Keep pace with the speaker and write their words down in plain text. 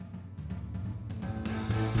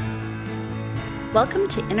Welcome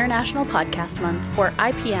to International Podcast Month, or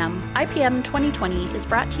IPM. IPM 2020 is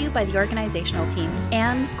brought to you by the organizational team,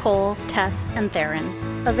 Anne, Cole, Tess, and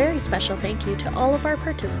Theron. A very special thank you to all of our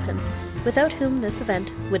participants, without whom this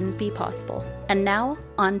event wouldn't be possible. And now,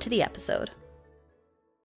 on to the episode.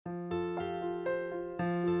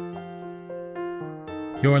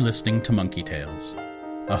 You're listening to Monkey Tales,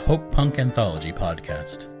 a Hope Punk anthology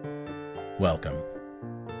podcast. Welcome.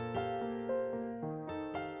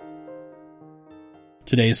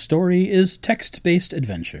 Today's story is Text-Based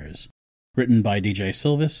Adventures, written by DJ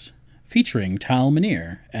Silvis, featuring Tal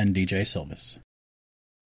Minear and DJ Silvis.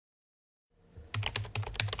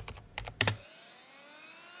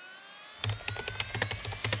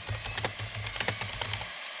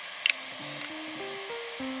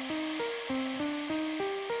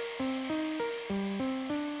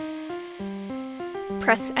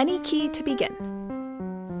 Press any key to begin.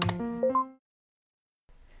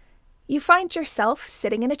 You find yourself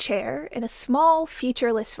sitting in a chair in a small,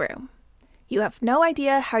 featureless room. You have no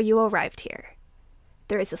idea how you arrived here.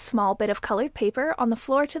 There is a small bit of colored paper on the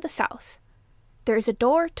floor to the south. There is a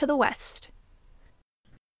door to the west.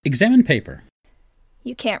 Examine paper.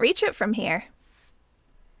 You can't reach it from here.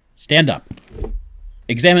 Stand up.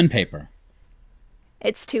 Examine paper.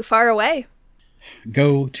 It's too far away.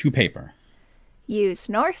 Go to paper. Use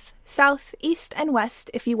north, south, east, and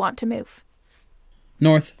west if you want to move.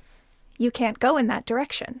 North. You can't go in that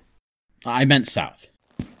direction. I meant south.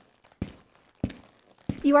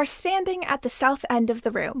 You are standing at the south end of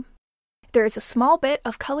the room. There is a small bit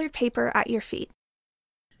of colored paper at your feet.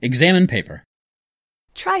 Examine paper.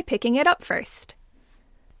 Try picking it up first.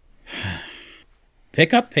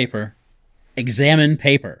 Pick up paper. Examine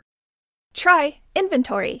paper. Try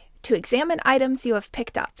inventory to examine items you have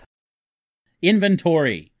picked up.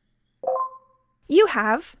 Inventory. You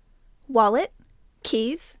have wallet,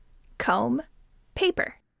 keys, comb,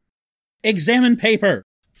 paper. Examine paper.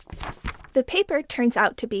 The paper turns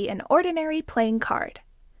out to be an ordinary playing card.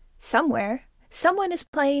 Somewhere, someone is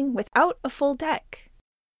playing without a full deck.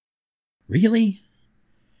 Really?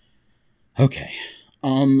 Okay.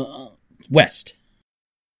 West.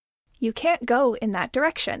 You can't go in that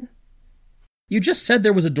direction. You just said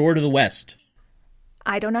there was a door to the west.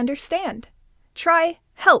 I don't understand. Try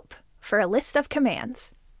help for a list of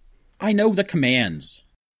commands. I know the commands.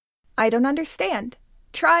 I don't understand.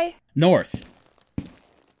 Try north.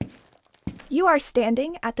 You are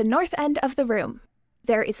standing at the north end of the room.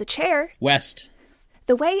 There is a chair. West.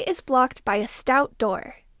 The way is blocked by a stout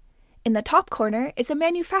door. In the top corner is a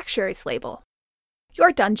manufacturer's label.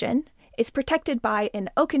 Your dungeon is protected by an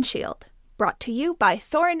oaken shield, brought to you by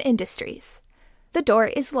Thorin Industries. The door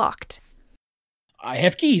is locked. I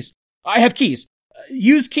have keys.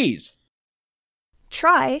 Use keys.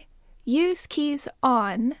 Try use keys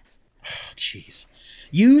on. Jeez.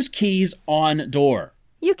 Use keys on door.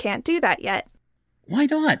 You can't do that yet. Why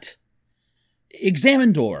not?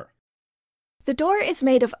 Examine door. The door is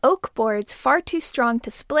made of oak boards far too strong to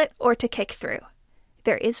split or to kick through.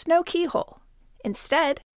 There is no keyhole.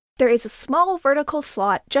 Instead, there is a small vertical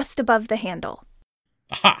slot just above the handle.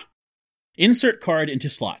 Aha! Insert card into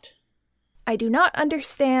slot. I do not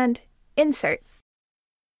understand. Insert.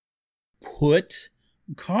 Put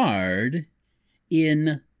card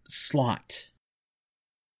in slot.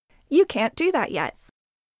 You can't do that yet.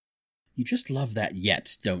 You just love that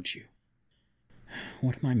yet, don't you?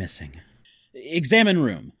 What am I missing? Examine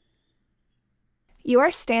room. You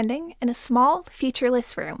are standing in a small,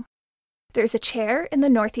 featureless room. There's a chair in the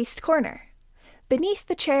northeast corner. Beneath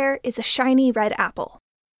the chair is a shiny red apple.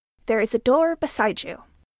 There is a door beside you.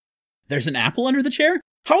 There's an apple under the chair?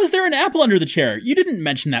 How is there an apple under the chair? You didn't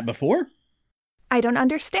mention that before. I don't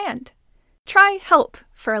understand. Try help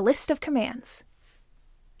for a list of commands.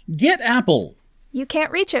 Get apple. You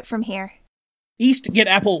can't reach it from here. East, get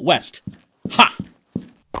apple, west. Ha!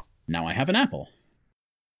 Now I have an apple.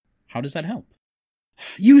 How does that help?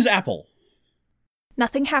 Use apple.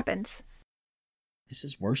 Nothing happens. This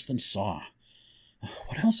is worse than Saw.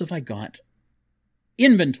 What else have I got?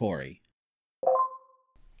 Inventory.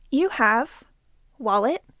 You have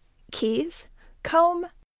wallet, keys, comb,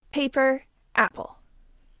 paper, apple.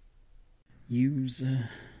 Use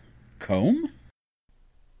comb?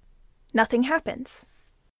 Nothing happens.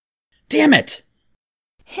 Damn it!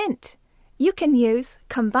 Hint. You can use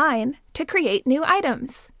combine to create new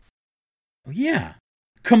items. Oh, yeah.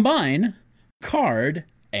 Combine card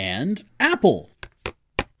and apple.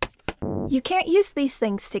 You can't use these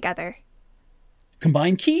things together.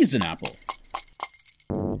 Combine keys and apple.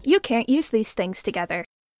 You can't use these things together.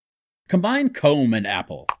 Combine comb and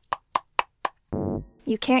apple.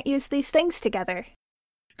 You can't use these things together.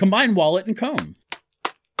 Combine wallet and comb.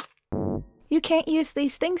 You can't use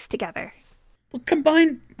these things together. Well,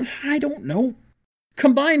 combine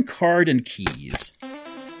card and keys.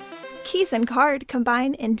 Keys and card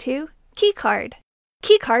combine into key card.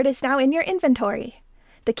 Key card is now in your inventory.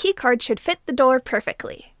 The key card should fit the door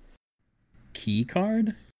perfectly. Key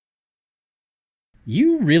card?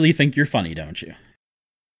 You really think you're funny, don't you?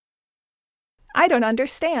 I don't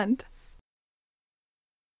understand.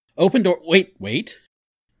 Open door. Wait.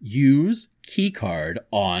 Use key card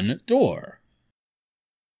on door.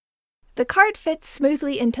 The card fits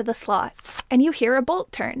smoothly into the slot, and you hear a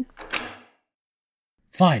bolt turn.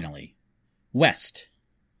 Finally. West.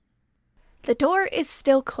 The door is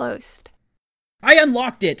still closed. I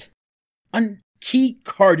unlocked it. Key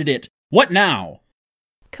carded it. What now?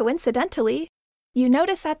 Coincidentally, you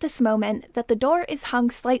notice at this moment that the door is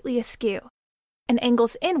hung slightly askew and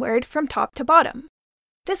angles inward from top to bottom.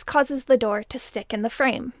 This causes the door to stick in the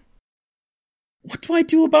frame. What do I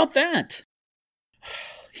do about that?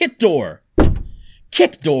 Hit door.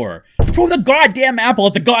 Kick door. Throw the goddamn apple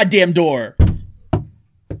at the goddamn door.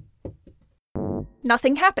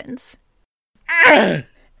 Nothing happens. Ah!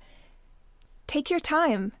 Take your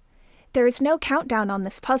time. There is no countdown on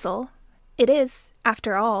this puzzle. It is,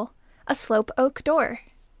 after all, a slope oak door.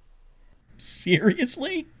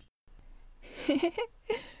 Seriously?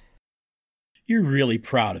 You're really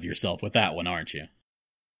proud of yourself with that one, aren't you?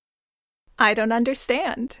 I don't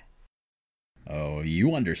understand. Oh,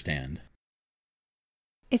 you understand.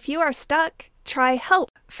 If you are stuck, try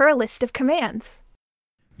help for a list of commands.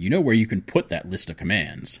 You know where you can put that list of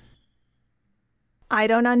commands. I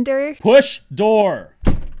don't Push door!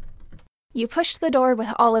 You push the door with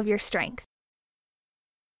all of your strength.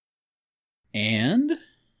 And?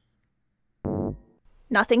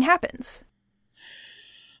 Nothing happens.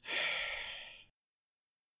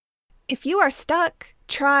 If you are stuck,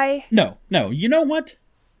 try... No, you know what?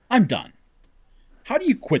 I'm done. How do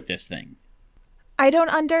you quit this thing?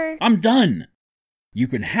 I'm done. You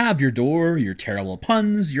can have your door, your terrible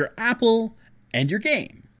puns, your apple, and your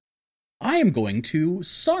game. I am going to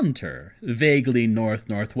saunter vaguely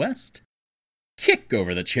north-northwest, kick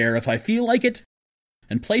over the chair if I feel like it,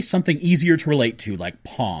 and play something easier to relate to like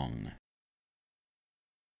Pong.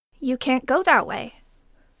 You can't go that way.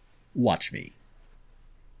 Watch me.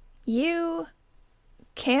 You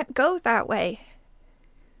can't go that way.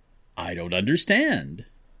 I don't understand.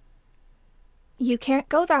 You can't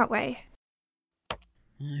go that way.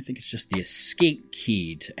 I think it's just the escape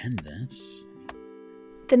key to end this.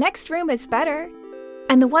 The next room is better,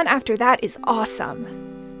 and the one after that is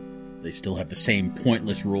awesome. They still have the same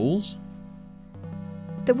pointless rules?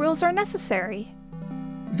 The rules are necessary.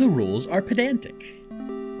 The rules are pedantic.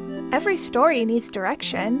 Every story needs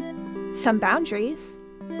direction, some boundaries.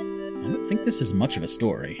 I don't think this is much of a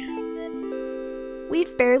story.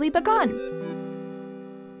 We've barely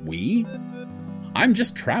begun. We? I'm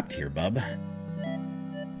just trapped here, bub.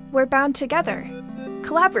 We're bound together,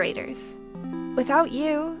 collaborators. Without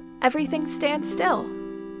you, everything stands still.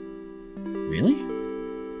 Really?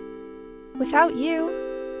 Without you,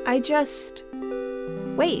 I just...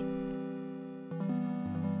 wait.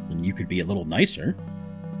 Then you could be a little nicer.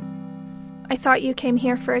 I thought you came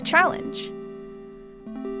here for a challenge.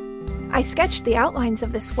 I sketched the outlines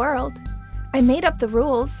of this world. I made up the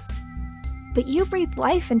rules. But you breathe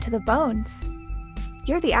life into the bones.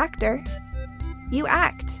 You're the actor. You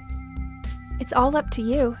act. It's all up to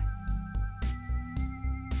you.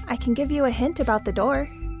 I can give you a hint about the door.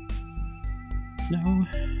 No.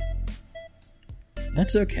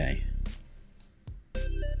 That's okay.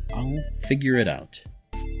 I'll figure it out.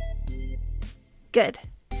 Good.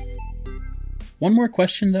 One more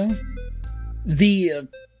question, though. The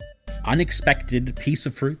unexpected piece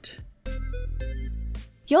of fruit?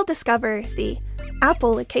 You'll discover the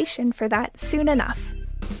application for that soon enough.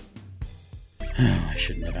 I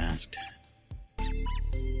shouldn't have asked.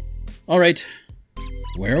 All right.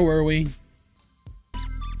 Where were we?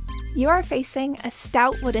 You are facing a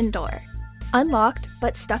stout wooden door, unlocked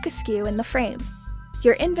but stuck askew in the frame.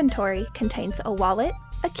 Your inventory contains a wallet,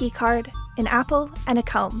 a keycard, an apple, and a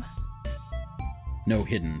comb. No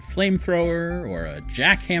hidden flamethrower or a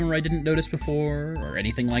jackhammer I didn't notice before or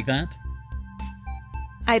anything like that?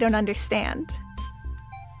 I don't understand.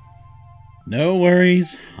 No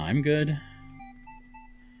worries. I'm good.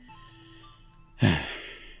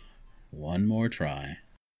 One more try.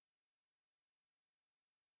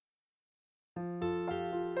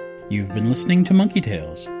 You've been listening to Monkey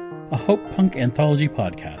Tales, a Hope Punk anthology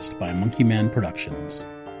podcast by Monkey Man Productions.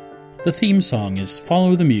 The theme song is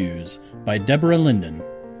Follow the Muse by Deborah Linden.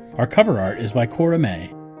 Our cover art is by Cora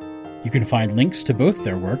May. You can find links to both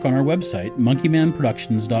their work on our website,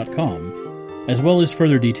 monkeymanproductions.com, as well as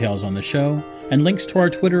further details on the show and links to our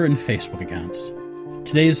Twitter and Facebook accounts.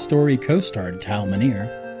 Today's story co-starred Tal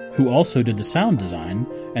Minear, who also did the sound design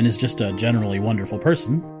and is just a generally wonderful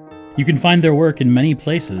person. You can find their work in many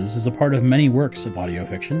places as a part of many works of audio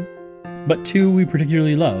fiction, but two we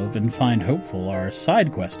particularly love and find hopeful are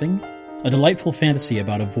Side Questing, a delightful fantasy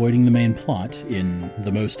about avoiding the main plot in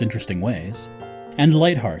the most interesting ways, and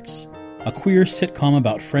Lighthearts, a queer sitcom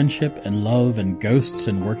about friendship and love and ghosts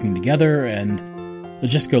and working together, and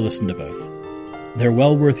just go listen to both. They're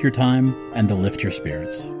well worth your time, and they'll lift your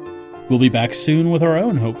spirits. We'll be back soon with our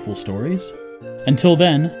own hopeful stories. Until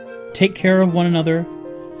then, take care of one another,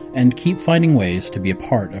 and keep finding ways to be a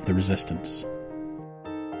part of the resistance.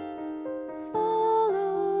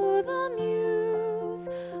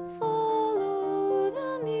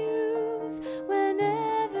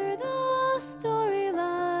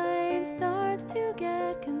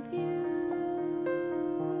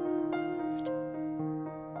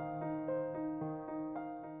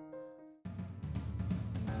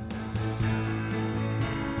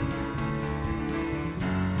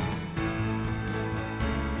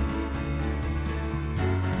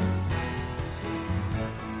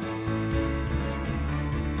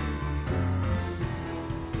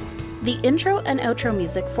 The intro and outro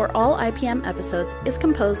music for all IPM episodes is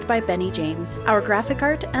composed by Benny James. Our graphic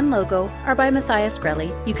art and logo are by Matthias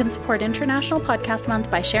Grelli. You can support International Podcast Month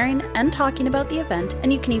by sharing and talking about the event,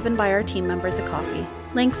 and you can even buy our team members a coffee.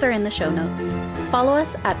 Links are in the show notes. Follow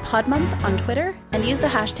us at PodMonth on Twitter and use the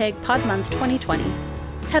hashtag PodMonth2020.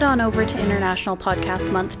 Head on over to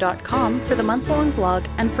internationalpodcastmonth.com for the month-long blog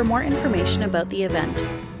and for more information about the event.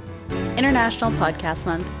 International Podcast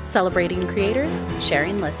Month, celebrating creators,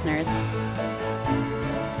 sharing listeners.